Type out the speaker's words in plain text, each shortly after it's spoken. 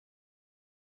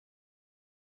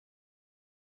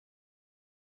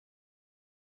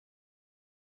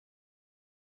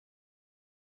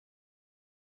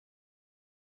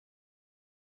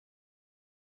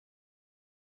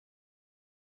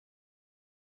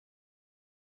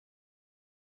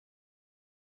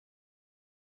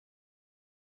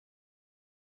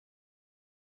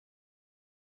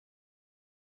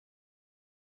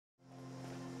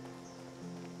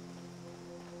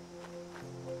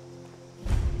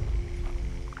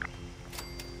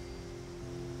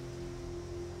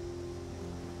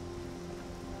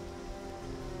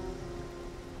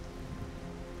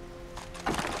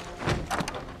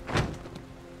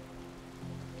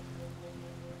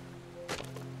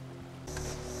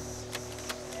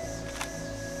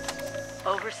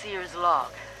Overseer's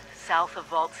log, south of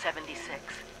Vault 76.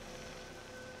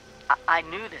 I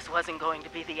knew this wasn't going to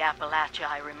be the Appalachia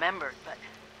I remembered, but...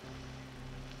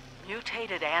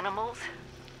 mutated animals?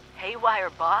 Haywire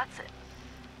bots?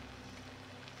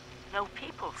 No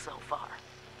people so far.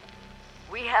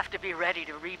 We have to be ready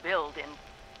to rebuild in...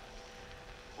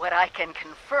 what I can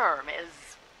confirm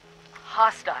is...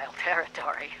 hostile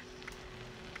territory.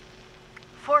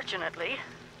 Fortunately,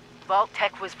 Vault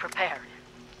Tech was prepared.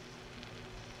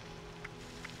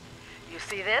 You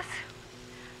see this?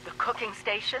 The cooking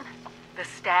station, the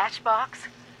stash box,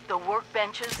 the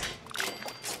workbenches,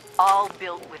 all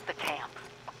built with the camp.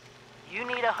 You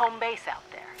need a home base out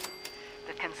there.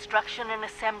 The construction and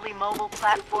assembly mobile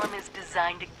platform is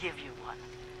designed to give you one.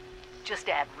 Just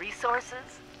add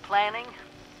resources, planning,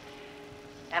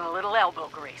 and a little elbow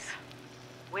grease.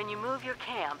 When you move your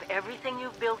camp, everything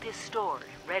you've built is stored,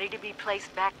 ready to be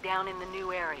placed back down in the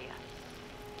new area.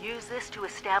 Use this to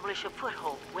establish a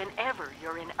foothold whenever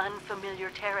you're in unfamiliar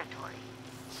territory.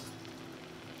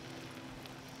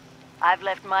 I've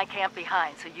left my camp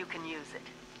behind so you can use it.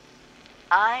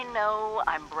 I know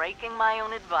I'm breaking my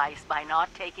own advice by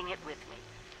not taking it with me.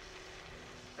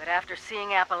 But after seeing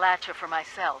Appalachia for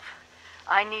myself,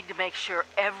 I need to make sure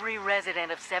every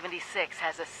resident of 76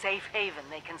 has a safe haven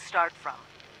they can start from.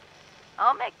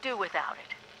 I'll make do without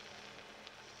it.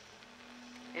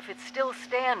 If it's still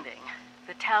standing,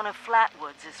 the town of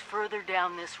Flatwoods is further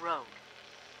down this road.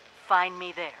 Find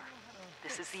me there.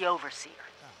 This is the Overseer.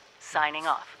 Signing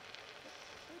off.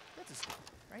 That's a step,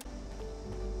 right?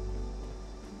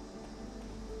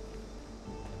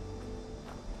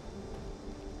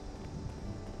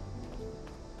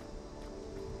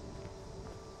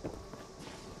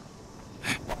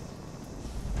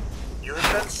 You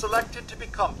have been selected to be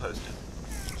composted.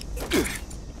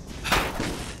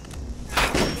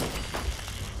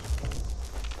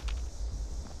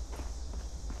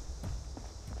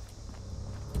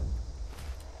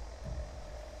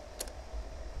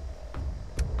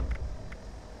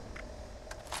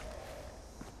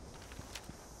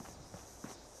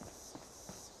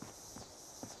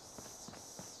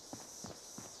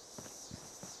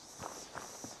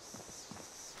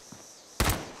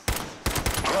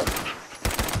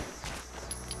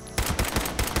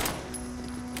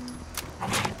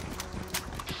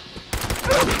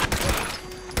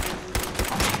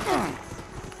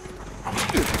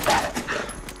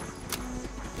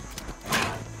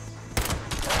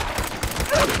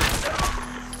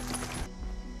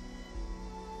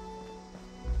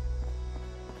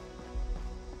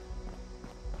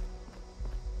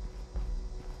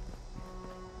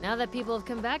 Now that people have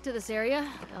come back to this area,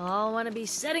 they'll all want to be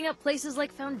setting up places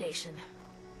like Foundation.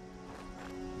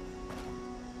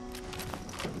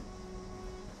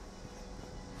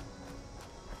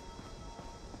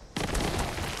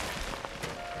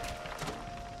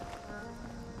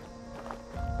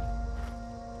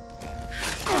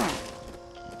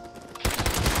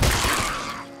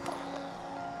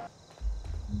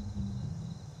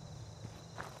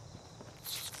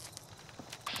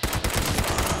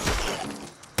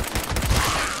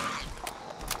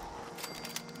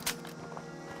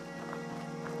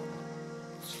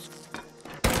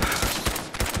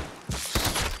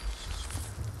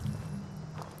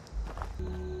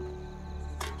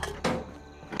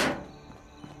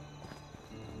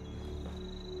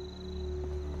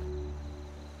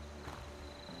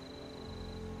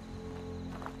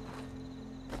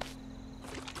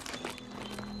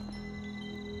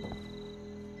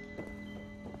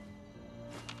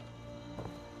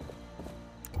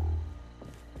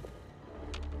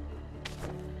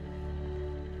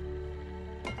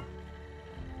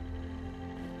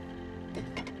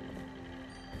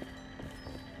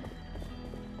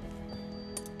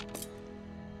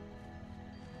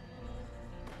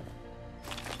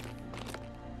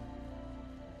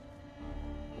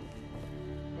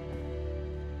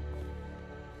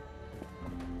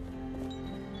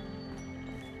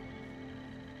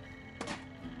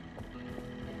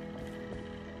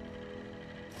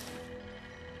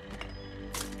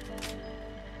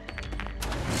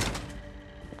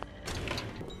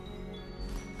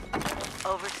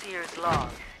 Overseer's log,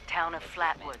 town of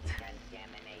Flatwoods.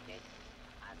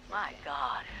 My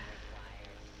God,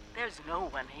 there's no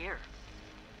one here.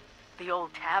 The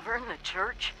old tavern, the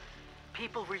church,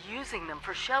 people were using them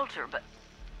for shelter, but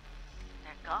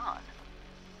they're gone.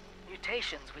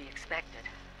 Mutations we expected.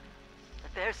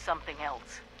 But there's something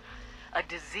else. A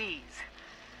disease.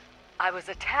 I was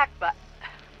attacked by...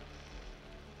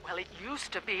 well, it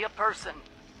used to be a person.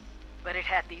 But it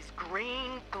had these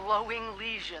green, glowing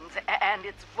lesions, and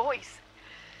its voice...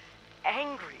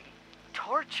 angry,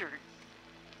 tortured,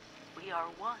 We are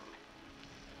one.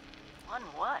 One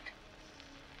what?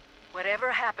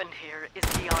 Whatever happened here is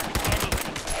beyond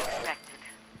anything we expected.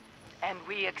 And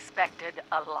we expected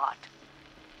a lot.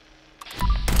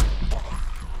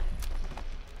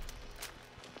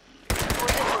 Before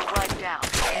they were wiped out,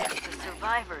 the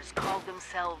survivors called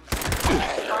themselves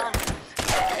responders.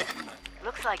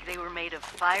 Looks like they were made of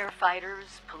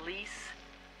firefighters, police,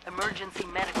 emergency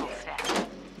medical staff.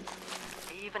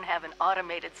 They even have an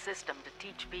automated system to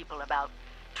teach people about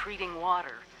treating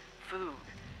water, food,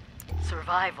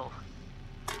 survival.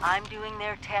 I'm doing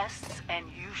their tests, and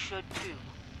you should too.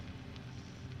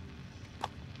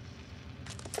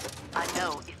 I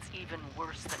know it's even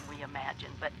worse than we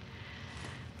imagined, but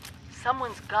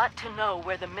someone's got to know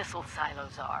where the missile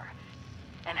silos are,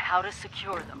 and how to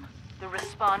secure them. The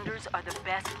responders are the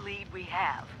best lead we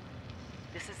have.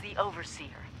 This is the Overseer,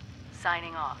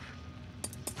 signing off.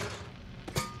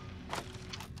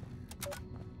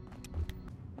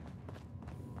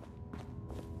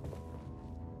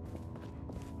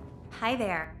 Hi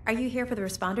there. Are you here for the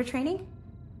responder training?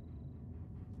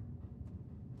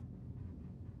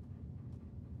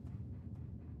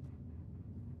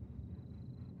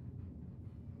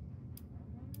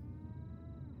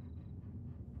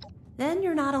 Then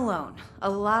you're not alone. A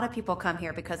lot of people come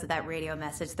here because of that radio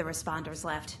message the responders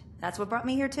left. That's what brought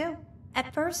me here too.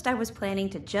 At first, I was planning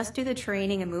to just do the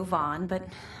training and move on, but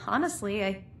honestly,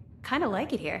 I kind of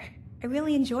like it here. I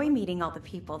really enjoy meeting all the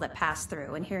people that pass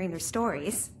through and hearing their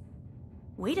stories.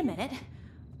 Wait a minute.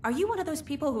 Are you one of those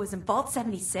people who was in Vault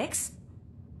 76?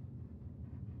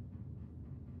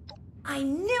 I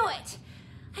knew it!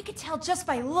 I could tell just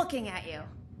by looking at you.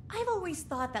 I've always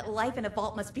thought that life in a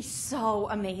vault must be so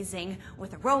amazing,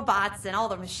 with the robots and all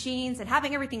the machines and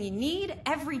having everything you need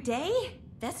every day.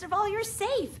 Best of all, you're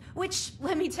safe, which,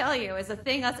 let me tell you, is a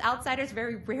thing us outsiders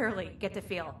very rarely get to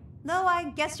feel. Though I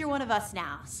guess you're one of us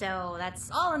now, so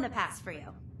that's all in the past for you.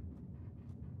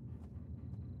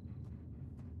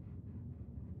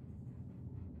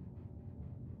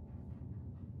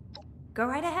 Go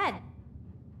right ahead.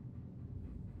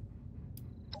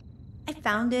 I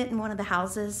found it in one of the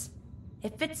houses.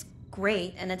 It fits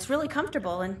great, and it's really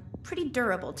comfortable and pretty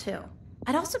durable, too.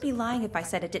 I'd also be lying if I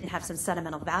said it didn't have some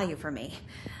sentimental value for me.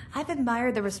 I've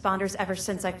admired the responders ever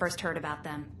since I first heard about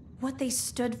them. What they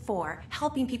stood for,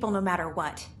 helping people no matter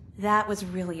what. That was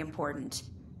really important.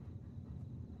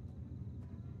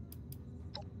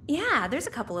 Yeah, there's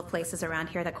a couple of places around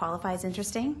here that qualify as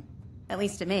interesting. At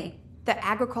least to me. The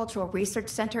Agricultural Research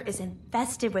Center is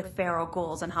infested with feral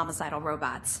ghouls and homicidal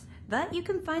robots. But you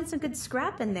can find some good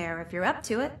scrap in there if you're up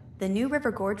to it. The New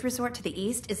River Gorge Resort to the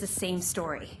east is the same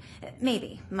story.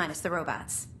 Maybe, minus the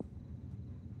robots.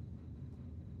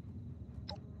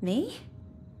 Me?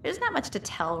 There's not much to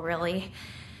tell, really.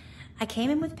 I came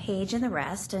in with Paige and the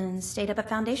rest and stayed up at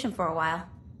Foundation for a while.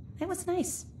 It was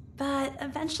nice. But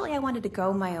eventually I wanted to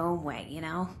go my own way, you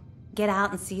know? Get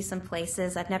out and see some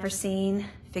places I've never seen,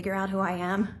 figure out who I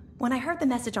am. When I heard the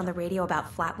message on the radio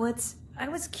about Flatwoods, I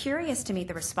was curious to meet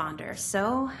the responders,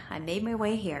 so I made my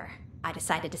way here. I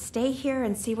decided to stay here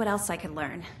and see what else I could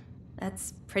learn.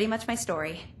 That's pretty much my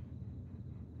story.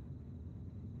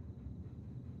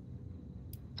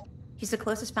 He's the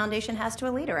closest Foundation has to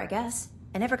a leader, I guess.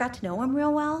 I never got to know him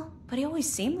real well, but he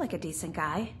always seemed like a decent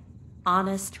guy.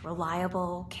 Honest,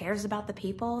 reliable, cares about the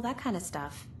people, that kind of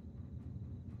stuff.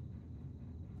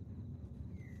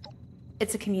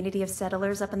 It's a community of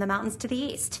settlers up in the mountains to the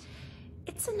east.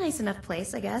 It's a nice enough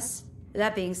place, I guess.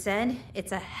 That being said,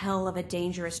 it's a hell of a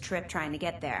dangerous trip trying to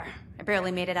get there. I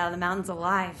barely made it out of the mountains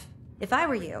alive. If I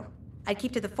were you, I'd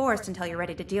keep to the forest until you're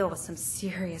ready to deal with some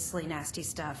seriously nasty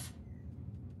stuff.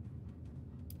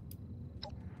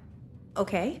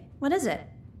 Okay, what is it?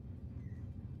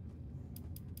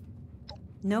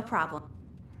 No problem.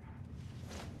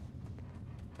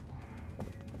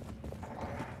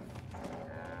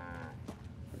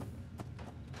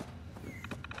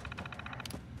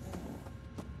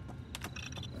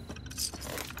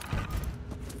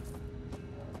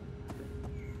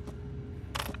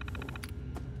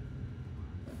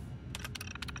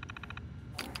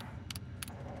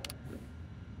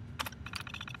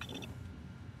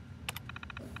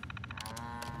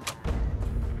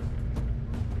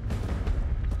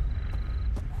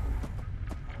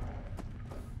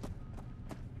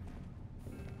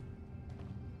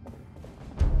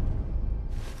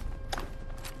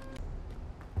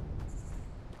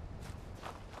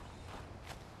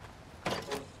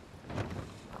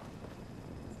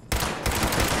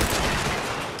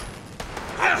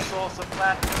 Source of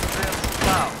platinum drifts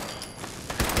south.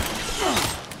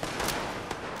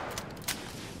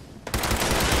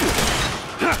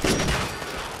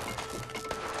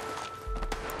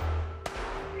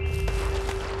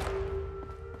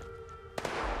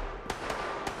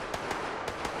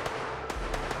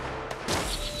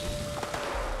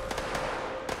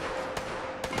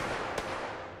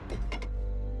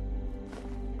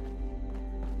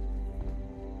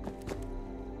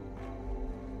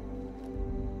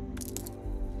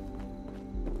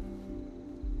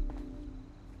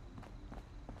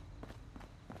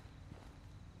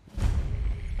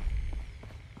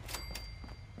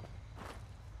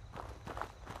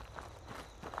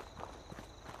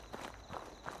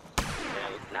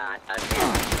 not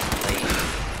attend, please.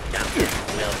 Justice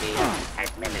will be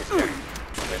administered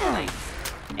with late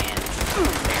and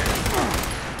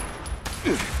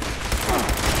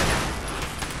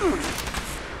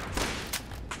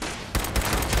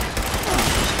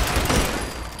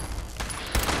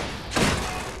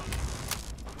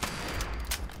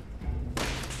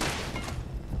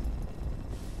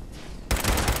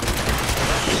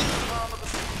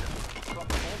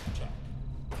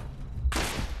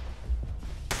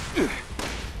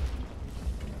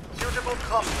Suitable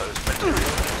compost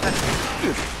material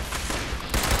detected.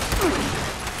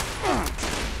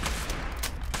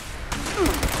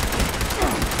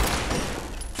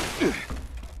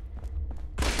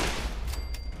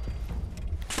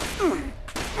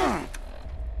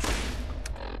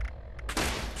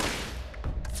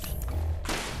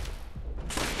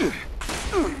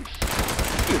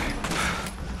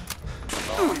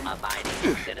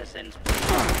 law-abiding citizens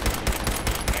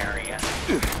area.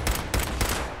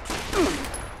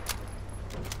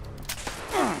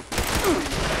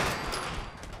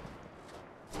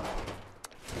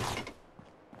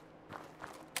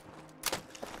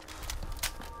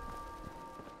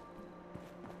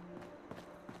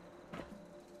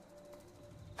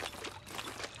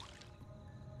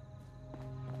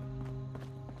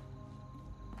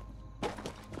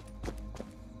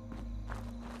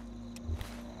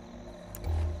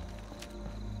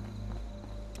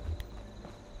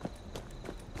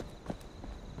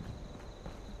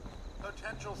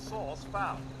 Potential source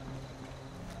found.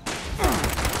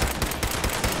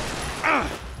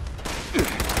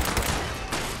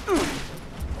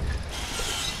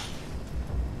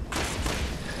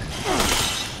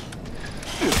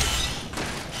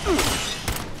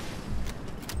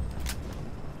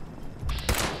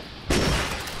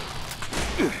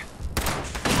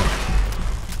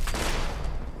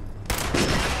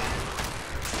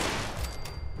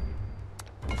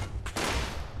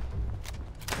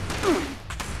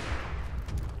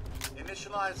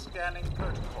 Initialize scanning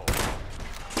protocol.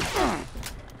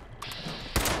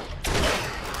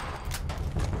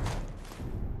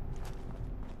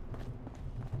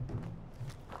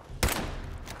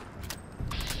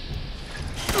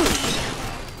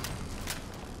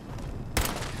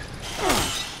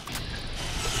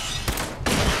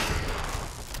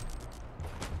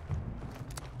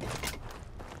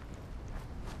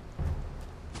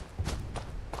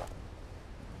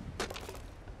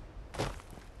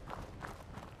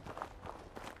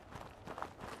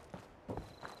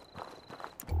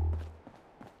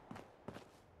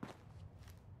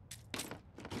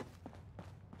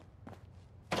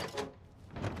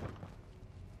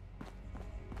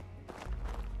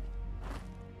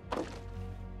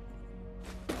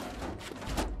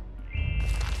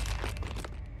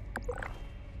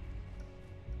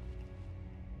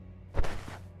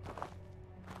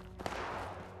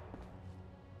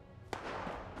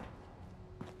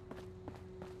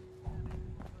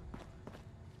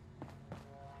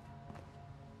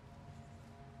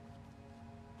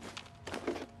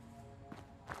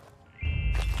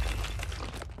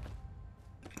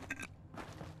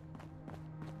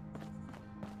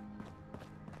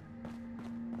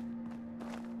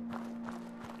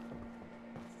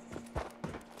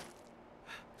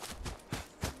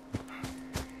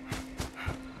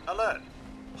 Alert.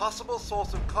 Possible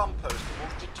source of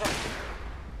compostables detected.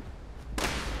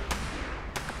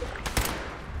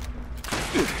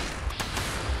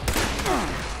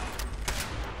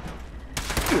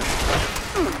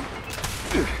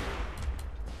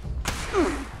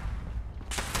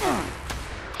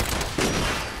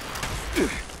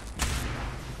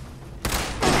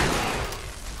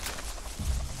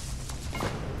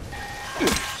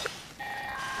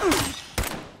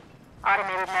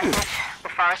 Automated message. The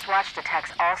Forest Watch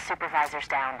detects all supervisors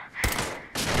down.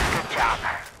 Good job.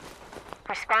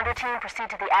 Responder team, proceed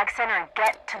to the Ag Center and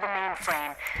get to the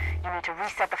mainframe. You need to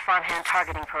reset the farmhand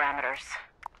targeting parameters.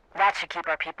 That should keep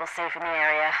our people safe in the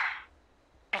area.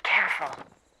 Be careful.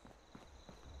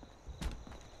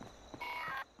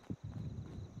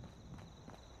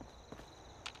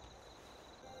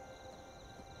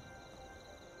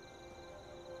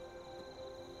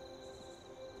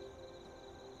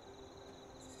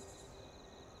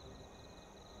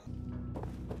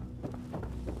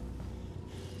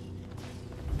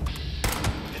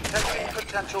 Detecting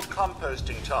potential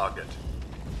composting target.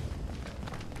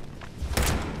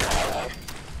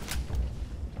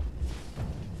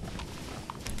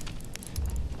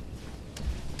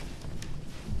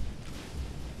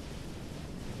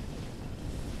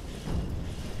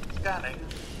 Scanning.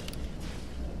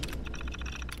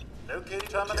 Locate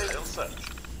terminal search.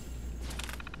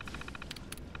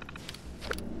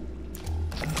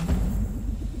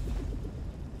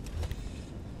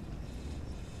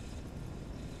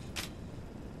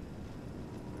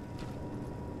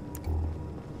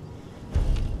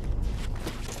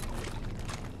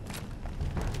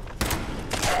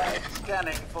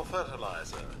 Scanning for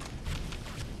fertilizer.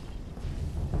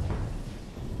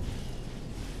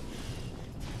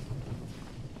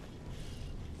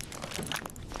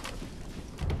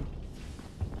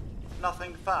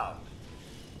 Nothing found.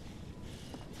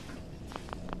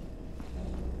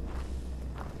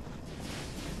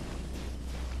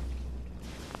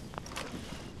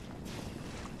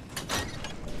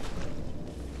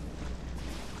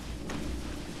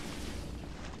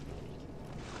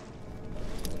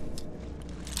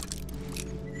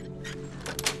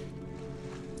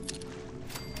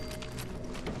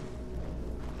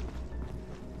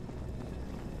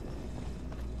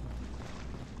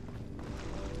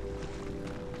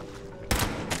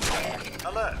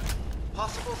 Alert.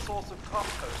 Possible source of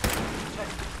compost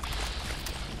detected.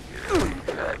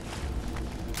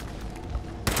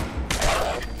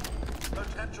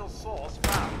 Potential source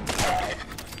found.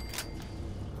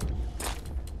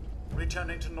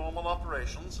 Returning to normal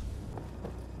operations.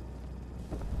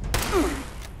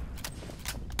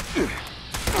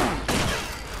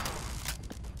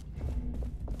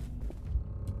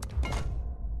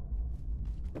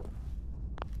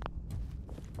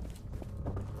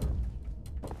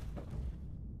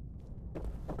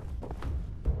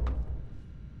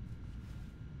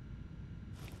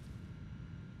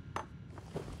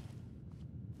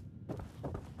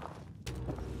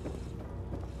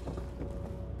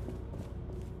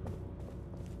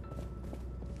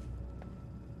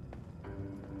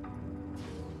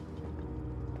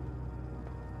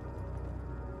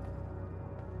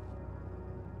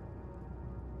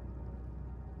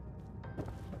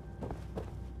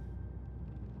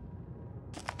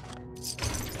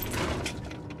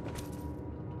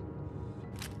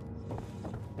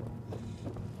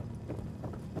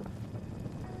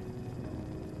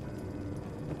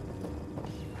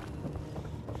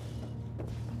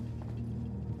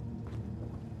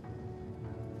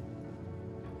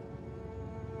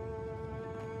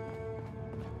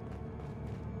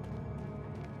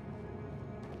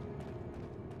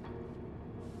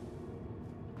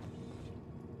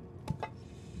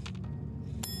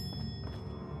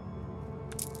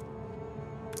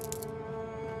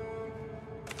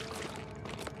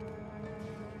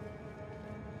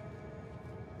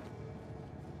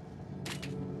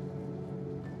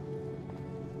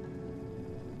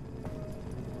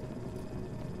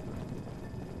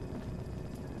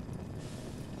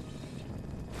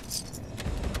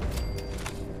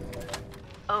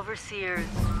 Overseer's,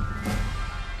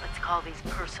 let's call these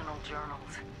personal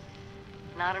journals.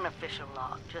 Not an official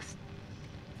log, just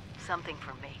something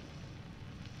from me.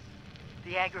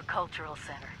 The Agricultural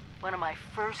Center, one of my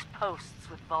first posts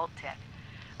with Vault-Tec.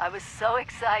 I was so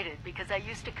excited because I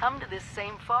used to come to this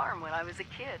same farm when I was a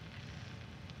kid.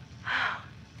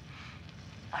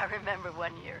 I remember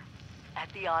one year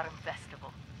at the Autumn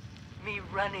Festival, me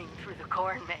running through the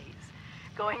corn maze,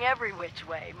 going every which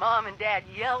way, Mom and Dad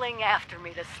yelling after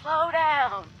me to slow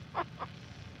down.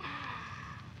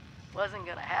 Wasn't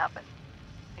gonna happen.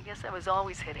 I guess I was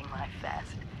always hitting life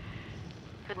fast.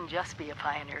 Couldn't just be a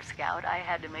Pioneer Scout, I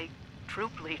had to make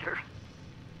troop leader.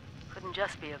 Couldn't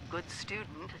just be a good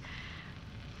student.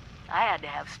 I had to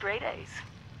have straight A's.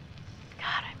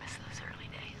 God, I miss those early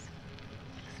days.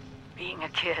 Just being a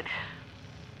kid.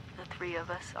 The three of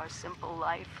us, our simple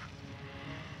life.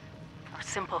 Our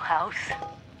simple house.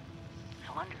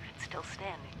 I wonder if it's still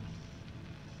standing.